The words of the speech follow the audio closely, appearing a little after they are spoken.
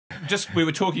we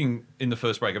were talking in the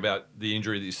first break about the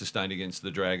injury that you sustained against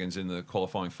the Dragons in the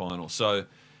qualifying final. So,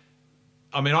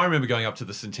 I mean, I remember going up to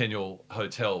the Centennial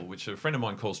Hotel, which a friend of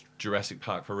mine calls Jurassic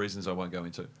Park for reasons I won't go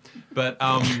into. But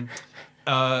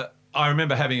I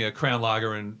remember having a Crown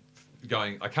Lager and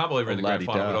going, I can't believe we're in the grand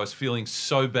final, but I was feeling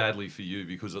so badly for you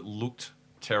because it looked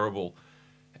terrible.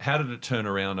 How did it turn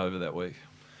around over that week?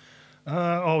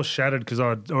 I was shattered because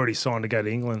I'd already signed to go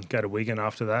to England, go to Wigan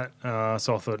after that.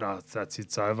 So I thought,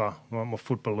 it's over. My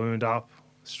foot ballooned up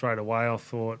straight away. I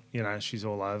thought, she's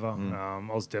all over.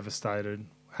 I was devastated.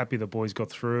 Happy the boys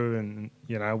got through and,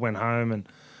 went home. And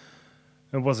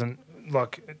it wasn't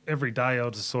like every day I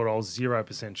was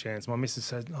 0% chance. My missus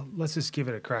said, let's just give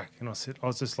it a crack. And I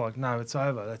was just like, no, it's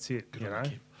over. That's it,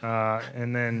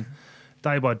 And then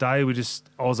day by day,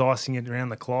 I was icing it around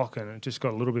the clock and it just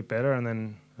got a little bit better. And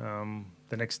then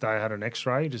the next day I had an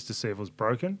x-ray just to see if it was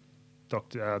broken.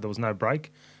 There was no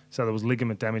break. So there was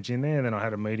ligament damage in there. And then I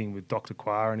had a meeting with Dr.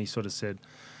 Quar and he sort of said,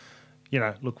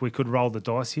 look, we could roll the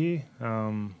dice here.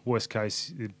 Worst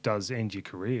case, it does end your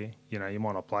career. You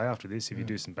might not play after this if you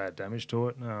do some bad damage to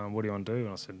it. What do you want to do?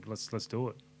 And I said, let's do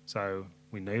it. So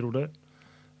we needled it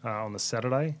on the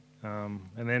Saturday. And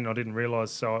then I didn't realise,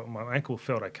 so my ankle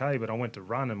felt okay, but I went to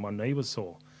run and my knee was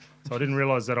sore. So I didn't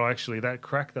realise that that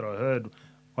crack that I heard,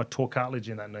 I tore cartilage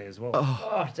in that knee as well.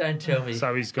 Oh, don't tell me.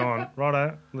 So he's gone,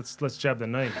 righto, let's jab the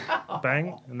knee.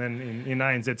 Bang. And then in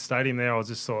ANZ Stadium there, I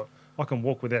just thought, I can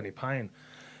walk without any pain.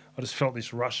 I just felt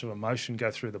this rush of emotion go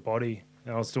through the body.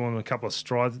 And I was doing a couple of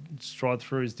stride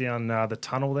throughs down the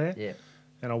tunnel there. Yeah.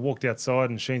 And I walked outside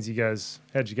and Sheensy goes,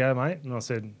 how'd you go, mate? And I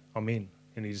said, I'm in.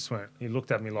 And he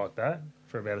looked at me like that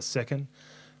for about a second.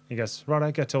 He goes,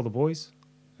 righto, go tell the boys.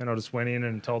 And I just went in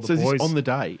and told the boys. So this on the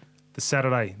day? The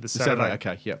Saturday. The Saturday,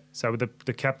 okay, yep. So with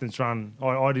the captain's run,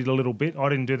 I did a little bit. I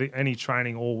didn't do any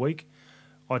training all week.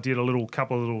 I did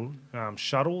couple of little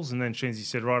shuttles, and then Sheensy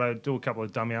said, righto, do a couple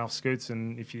of dummy half scoots,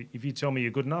 and if you tell me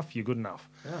you're good enough, you're good enough.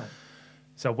 Right.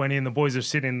 So I went in, the boys are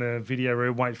sitting in the video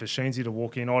room waiting for Sheensy to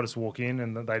walk in. I just walk in,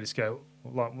 and they just go,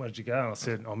 like, where'd you go? And I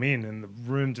said, I'm in, and the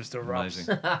room just erupts.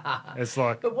 Amazing. It's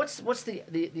like... But what's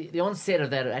the onset of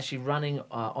that, actually running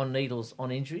on needles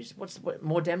on injuries? What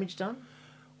more damage done?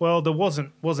 Well, there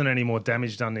wasn't any more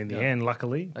damage done in the end,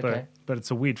 luckily. Okay. But it's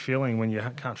a weird feeling when you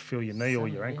can't feel your knee or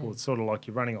your ankle. Yeah. It's sort of like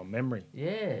you're running on memory. Yeah.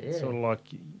 It's sort of like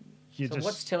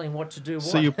what's telling what to do what?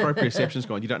 So your proprioception's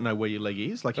gone. You don't know where your leg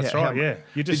is? Like That's right, yeah.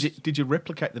 Did you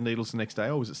replicate the needles the next day,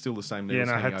 or was it still the same needles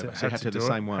hanging over? So you had to do the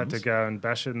same ones? Had to go and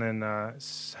bash it, and then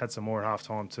had some more at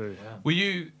half-time too. Wow. Were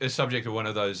you a subject of one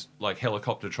of those like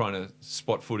helicopter trying to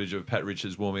spot footage of Pat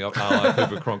Richards warming up, like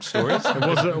Cooper Cronk stories?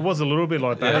 It was a little bit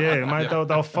like that, yeah, mate. Yeah.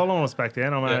 They were following us back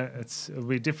then. I mean, it'll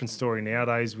be a different story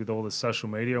nowadays with all the social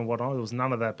media and whatnot. There was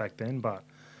none of that back then, but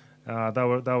they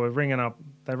were ringing up.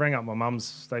 They rang up my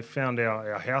mum's. They found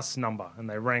our house number and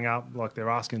they rang up like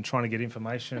they're asking, trying to get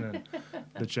information, and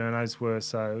the journos were.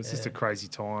 So it was just a crazy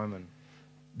time, and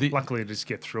luckily to just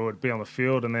get through it, be on the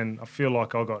field, and then I feel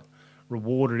like I got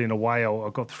rewarded in a way. I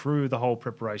got through the whole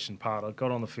preparation part. I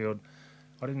got on the field.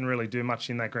 I didn't really do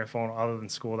much in that grand final other than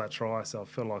score that try. So I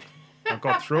feel like I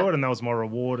got through it, and that was my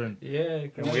reward. And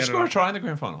Did you score a try in the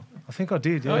grand final? I think I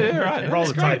did. Yeah. Oh yeah, right. Roll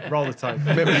the tape.